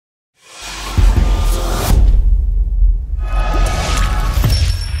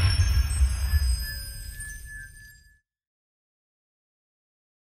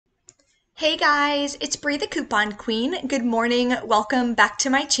Hey guys, it's Bree the Coupon Queen. Good morning. Welcome back to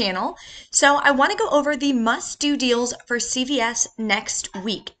my channel. So I want to go over the must-do deals for CVS next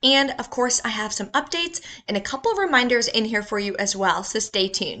week. And of course, I have some updates and a couple of reminders in here for you as well, so stay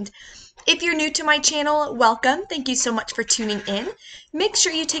tuned. If you're new to my channel, welcome. Thank you so much for tuning in. Make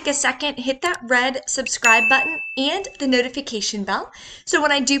sure you take a second, hit that red subscribe button and the notification bell. So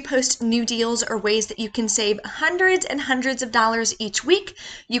when I do post new deals or ways that you can save hundreds and hundreds of dollars each week,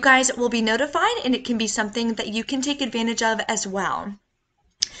 you guys will be notified and it can be something that you can take advantage of as well.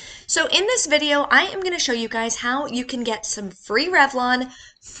 So in this video, I am going to show you guys how you can get some free Revlon,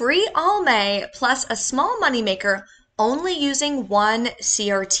 free All May, plus a small moneymaker only using one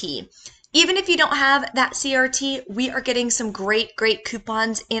CRT. Even if you don't have that CRT, we are getting some great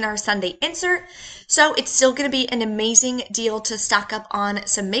coupons in our Sunday insert. So it's still going to be an amazing deal to stock up on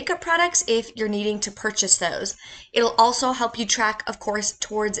some makeup products if you're needing to purchase those. It'll also help you track, of course,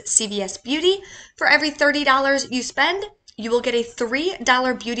 towards CVS Beauty. For every $30 you spend, you will get a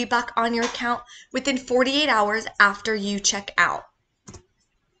 $3 beauty buck on your account within 48 hours after you check out.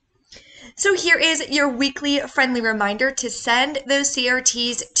 So here is your weekly friendly reminder to send those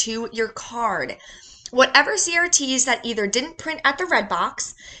CRTs to your card. Whatever CRTs that either didn't print at the red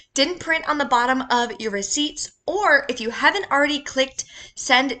box, didn't print on the bottom of your receipts, or if you haven't already clicked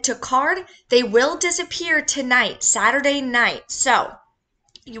send to card, they will disappear tonight, Saturday night. So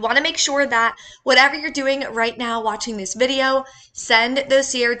you want to make sure that whatever you're doing right now watching this video, send those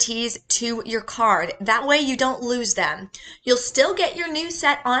CRTs to your card. That way you don't lose them. You'll still get your new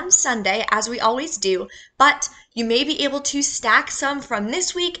set on Sunday, as we always do, but you may be able to stack some from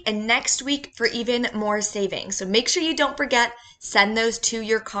this week and next week for even more savings. So make sure you don't forget, send those to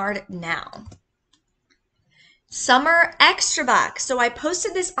your card now. Summer Extra Bucks. So I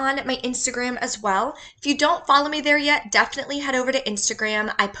posted this on my Instagram as well. If you don't follow me there yet, definitely head over to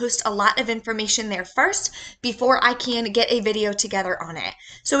Instagram. I post a lot of information there first before I can get a video together on it.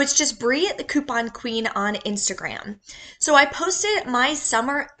 So it's just Bree the Coupon Queen on Instagram. So I posted my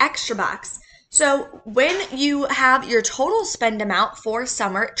Summer Extra Bucks. So when you have your total spend amount for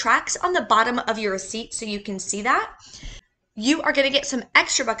summer, it tracks on the bottom of your receipt so you can see that. You are going to get some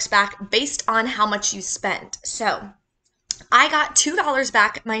extra bucks back based on how much you spent. So I got $2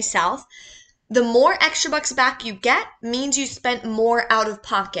 back myself. The more extra bucks back you get means you spent more out of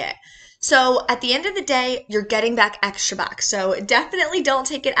pocket. So at the end of the day, you're getting back extra bucks. So definitely don't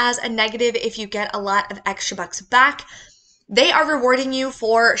take it as a negative if you get a lot of extra bucks back. They are rewarding you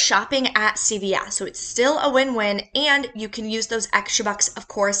for shopping at CVS, so it's still a win-win, and you can use those extra bucks, of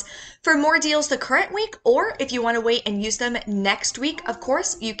course, for more deals the current week, or if you want to wait and use them next week, of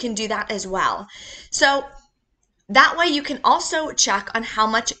course, you can do that as well. So that way you can also check on how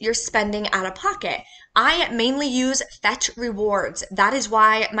much you're spending out of pocket. I mainly use Fetch Rewards. That is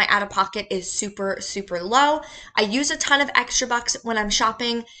why my out-of-pocket is super low. I use a ton of extra bucks when I'm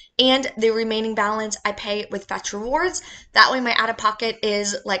shopping, and the remaining balance I pay with Fetch Rewards. That way my out-of-pocket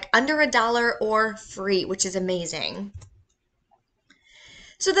is like under $1 or free, which is amazing.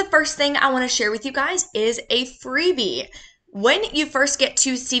 So the first thing I want to share with you guys is a freebie. When you first get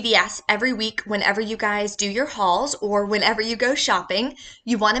to CVS every week, whenever you guys do your hauls or whenever you go shopping,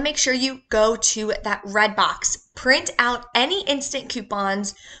 you want to make sure you go to that red box. Print out any instant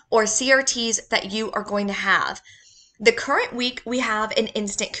coupons or CRTs that you are going to have. The current week, we have an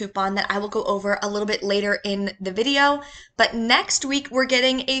instant coupon that I will go over a little bit later in the video, but next week we're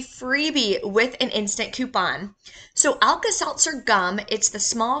getting a freebie with an instant coupon. So Alka-Seltzer gum, it's the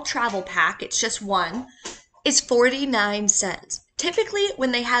small travel pack, it's just one, is 49 cents. Typically,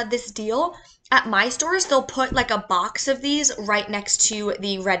 when they have this deal at my stores, they'll put like a box of these right next to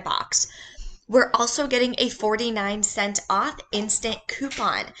the red box. We're also getting a 49-cent off instant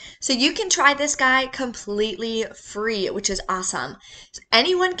coupon. So you can try this guy completely free, which is awesome. So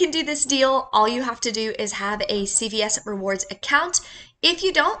anyone can do this deal. All you have to do is have a CVS Rewards account. If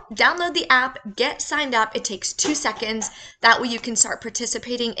you don't, download the app, get signed up. It takes 2 seconds. That way you can start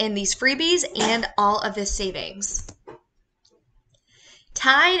participating in these freebies and all of the savings.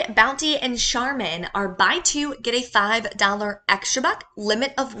 Tide, Bounty, and Charmin are buy two, get a $5 extra buck,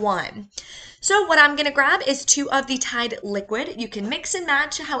 limit of 1. So what I'm going to grab is 2 of the Tide liquid. You can mix and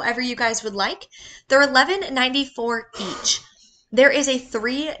match however you guys would like. They're $11.94 each. There is a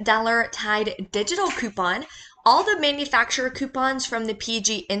 $3 Tide digital coupon. All the manufacturer coupons from the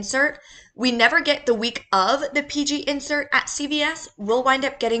PG insert, we never get the week of the PG insert at CVS. We'll wind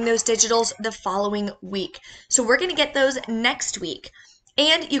up getting those digitals the following week. So we're going to get those next week.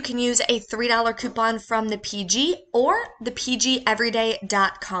 And you can use a $3 coupon from the PG or the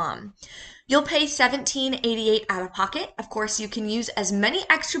pgeveryday.com. You'll pay $17.88 out of pocket. Of course, you can use as many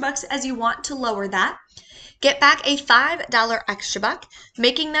extra bucks as you want to lower that. Get back a $5 extra buck,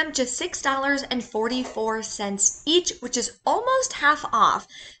 making them just $6.44 each, which is almost half off.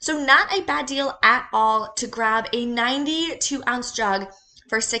 So not a bad deal at all to grab a 92-ounce jug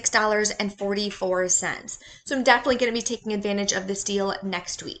for $6.44. So I'm definitely going to be taking advantage of this deal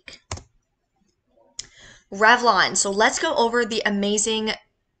next week. Revlon. So let's go over the amazing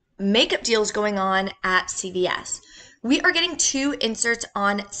makeup deals going on at CVS. We are getting 2 inserts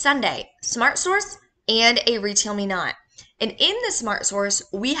on Sunday, Smart Source and a Retail Me Not. And in the Smart Source,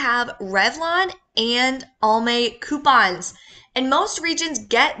 we have Revlon and Almay coupons. And most regions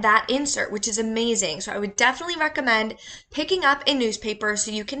get that insert, which is amazing. So I would definitely recommend picking up a newspaper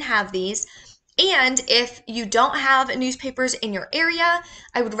so you can have these. And if you don't have newspapers in your area,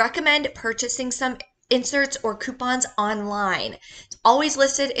 I would recommend purchasing some inserts or coupons online. It's always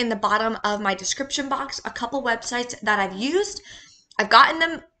listed in the bottom of my description box, a couple websites that I've used. I've gotten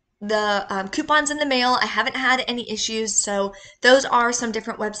them the coupons in the mail. I haven't had any issues, so those are some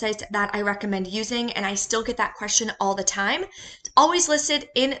different websites that I recommend using, and I still get that question all the time. It's always listed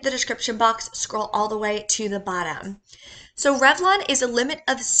in the description box. Scroll all the way to the bottom. So Revlon is a limit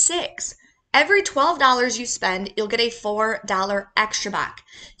of 6. Every $12 you spend, you'll get a $4 extra back.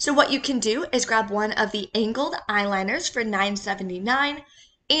 So what you can do is grab one of the angled eyeliners for $9.79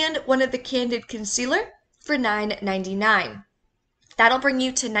 and one of the candid concealer for $9.99. That'll bring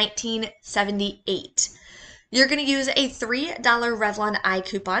you to $19.78. You're going to use a $3 Revlon eye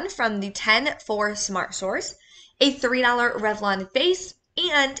coupon from the 10 for Smart Source, a $3 Revlon face,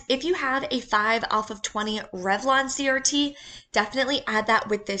 and if you have a 5 off of 20 Revlon CRT, definitely add that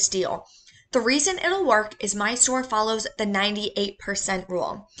with this deal. The reason it'll work is my store follows the 98%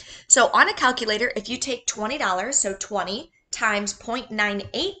 rule. So on a calculator, if you take $20, so 20 times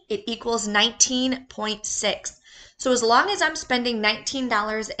 0.98, it equals 19.6. So as long as I'm spending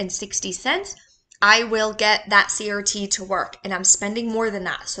 $19.60, I will get that CRT to work, and I'm spending more than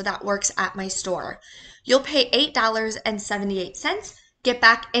that, so that works at my store. You'll pay $8.78, get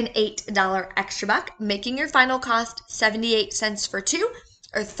back an $8 extra buck, making your final cost 78 cents for 2,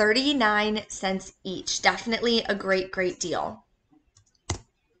 or 39 cents each. Definitely a great deal.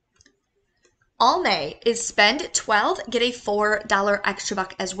 Almay is spend 12, get a $4 extra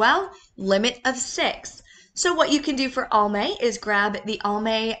buck as well, limit of 6. So what you can do for Almay is grab the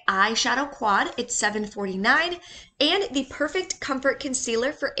Almay eyeshadow quad, it's $7.49, and the Perfect Comfort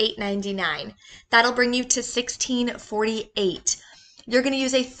Concealer for $8.99. That'll bring you to $16.48. You're going to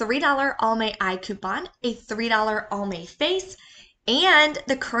use a $3 Almay eye coupon, a $3 Almay face, and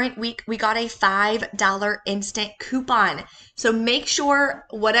the current week, we got a $5 instant coupon. So make sure,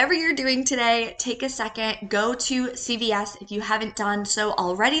 whatever you're doing today, take a second, go to CVS if you haven't done so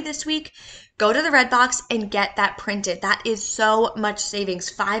already this week. Go to the red box and get that printed. That is so much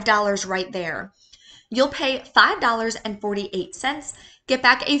savings, $5 right there. You'll pay $5.48, get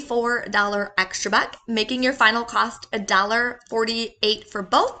back a $4 extra buck, making your final cost $1.48 for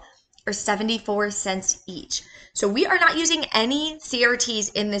both, or 74 cents each. So we are not using any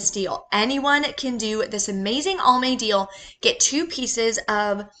CRTs in this deal. Anyone can do this amazing Almay deal. Get 2 pieces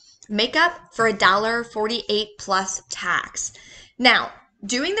of makeup for $1.48 plus tax. Now,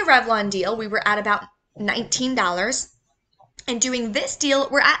 doing the Revlon deal, we were at about $19. And doing this deal,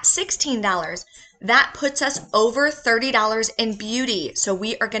 we're at $16. That puts us over $30 in beauty. So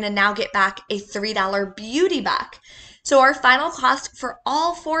we are going to now get back a $3 beauty buck. So our final cost for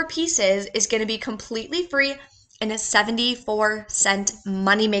all 4 pieces is going to be completely free and a 74-cent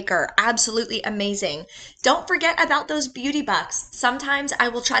moneymaker. Absolutely amazing. Don't forget about those beauty bucks. Sometimes I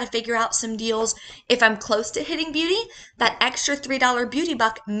will try to figure out some deals. If I'm close to hitting beauty, that extra $3 beauty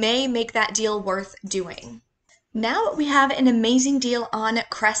buck may make that deal worth doing. Now we have an amazing deal on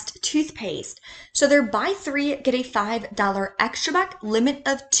Crest toothpaste. So they're buy 3, get a $5 extra buck, limit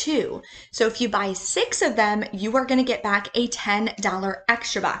of 2. So if you buy 6 of them, you are going to get back a $10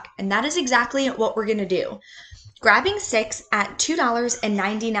 extra buck. And that is exactly what we're going to do. Grabbing 6 at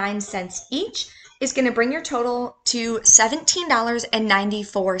 $2.99 each is going to bring your total to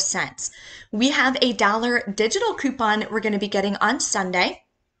 $17.94. We have a $1 digital coupon we're going to be getting on Sunday.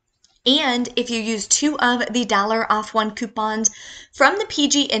 And if you use 2 of the $1 off 1 coupons from the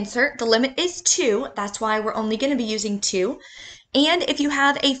PG insert, the limit is 2. That's why we're only going to be using 2. And if you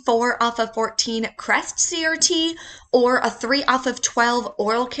have a 4 off of 14 Crest CRT or a 3 off of 12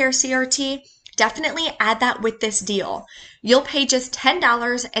 Oral Care CRT, definitely add that with this deal. You'll pay just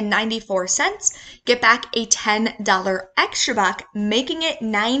 $10.94, get back a $10 extra buck, making it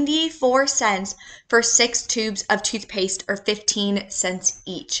 94 cents for 6 tubes of toothpaste or 15 cents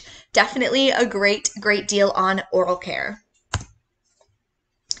each. Definitely a great deal on oral care.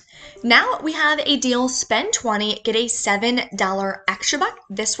 Now we have a deal, spend 20, get a $7 extra buck.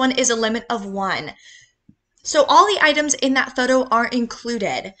 This one is a limit of 1. So all the items in that photo are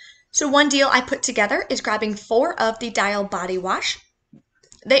included. So one deal I put together is grabbing 4 of the Dial Body Wash.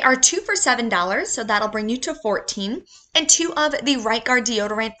 They are 2 for $7, so that'll bring you to 14, and 2 of the Right Guard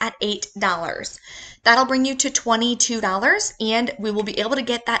deodorant at $8. That'll bring you to $22, and we will be able to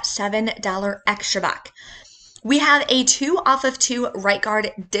get that $7 extra buck. We have a 2 off of 2 Right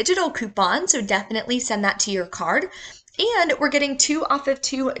Guard digital coupon, so definitely send that to your card. And we're getting 2 off of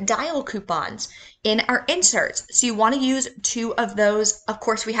 2 Dial coupons in our inserts. So you want to use 2 of those. Of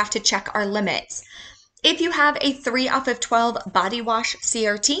course, we have to check our limits. If you have a 3 off of 12 Body Wash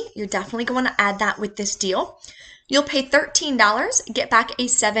CRT, you're definitely going to add that with this deal. You'll pay $13, get back a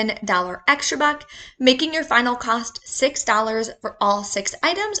 $7 extra buck, making your final cost $6 for all 6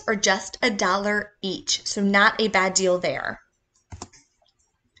 items, or just $1 each. So not a bad deal there.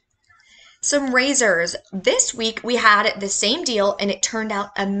 Some razors. This week we had the same deal and it turned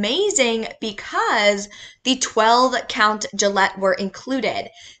out amazing because the 12 count Gillette were included.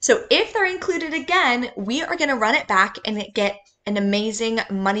 So if they're included again, we are going to run it back and get an amazing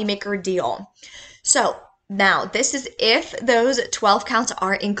moneymaker deal. So now this is if those 12 counts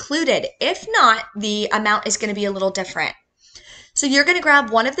are included. If not, the amount is going to be a little different. So you're going to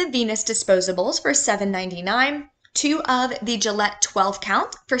grab one of the Venus disposables for $7.99. 2 of the Gillette 12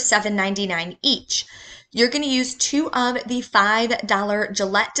 count for $7.99 each. You're going to use 2 of the $5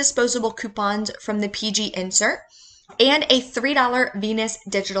 Gillette disposable coupons from the PG insert and a $3 Venus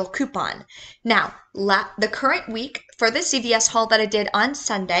digital coupon. Now, the current week for the CVS haul that I did on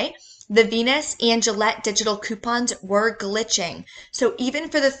Sunday, the Venus and Gillette digital coupons were glitching. So even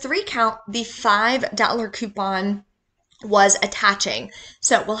for the 3 count, the $5 coupon was attaching.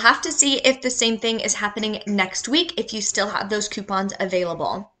 So we'll have to see if the same thing is happening next week if you still have those coupons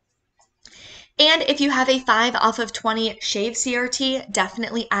available. And if you have a 5 off of 20 shave CRT,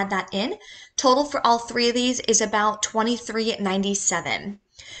 definitely add that in. Total for all 3 of these is about $23.97.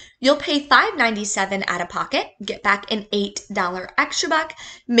 You'll pay $5.97 out of pocket, get back an $8 extra buck,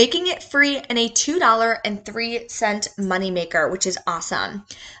 making it free and a $2.03 moneymaker, which is awesome.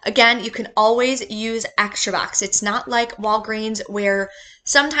 Again, you can always use extra bucks. It's not like Walgreens where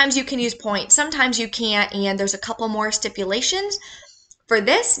sometimes you can use points, sometimes you can't, and there's a couple more stipulations. For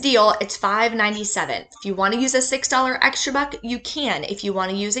this deal, it's $5.97. If you want to use a $6 extra buck, you can. If you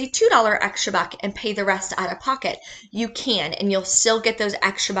want to use a $2 extra buck and pay the rest out of pocket, you can, and you'll still get those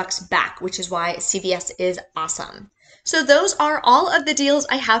extra bucks back, which is why CVS is awesome. So those are all of the deals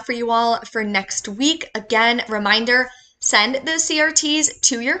I have for you all for next week. Again, reminder, send those CRTs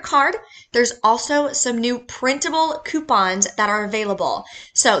to your card. There's also some new printable coupons that are available.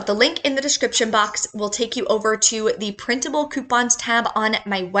 So the link in the description box will take you over to the printable coupons tab on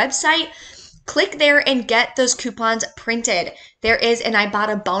my website. Click there and get those coupons printed. There is an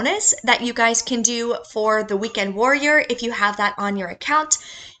Ibotta bonus that you guys can do for the Weekend Warrior if you have that on your account.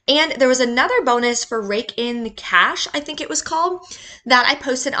 And there was another bonus for Rake in the Cash, I think it was called, that I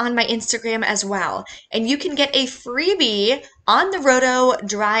posted on my Instagram as well. And you can get a freebie on the Roto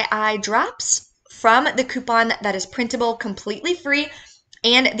Dry Eye Drops from the coupon that is printable, completely free,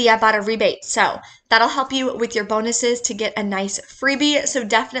 and the Ibotta rebate. So that'll help you with your bonuses to get a nice freebie. So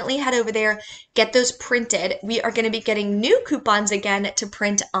definitely head over there, get those printed. We are going to be getting new coupons again to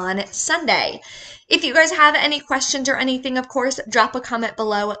print on Sunday. If you guys have any questions or anything, of course, drop a comment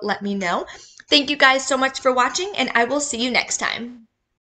below. Let me know. Thank you guys so much for watching, and I will see you next time.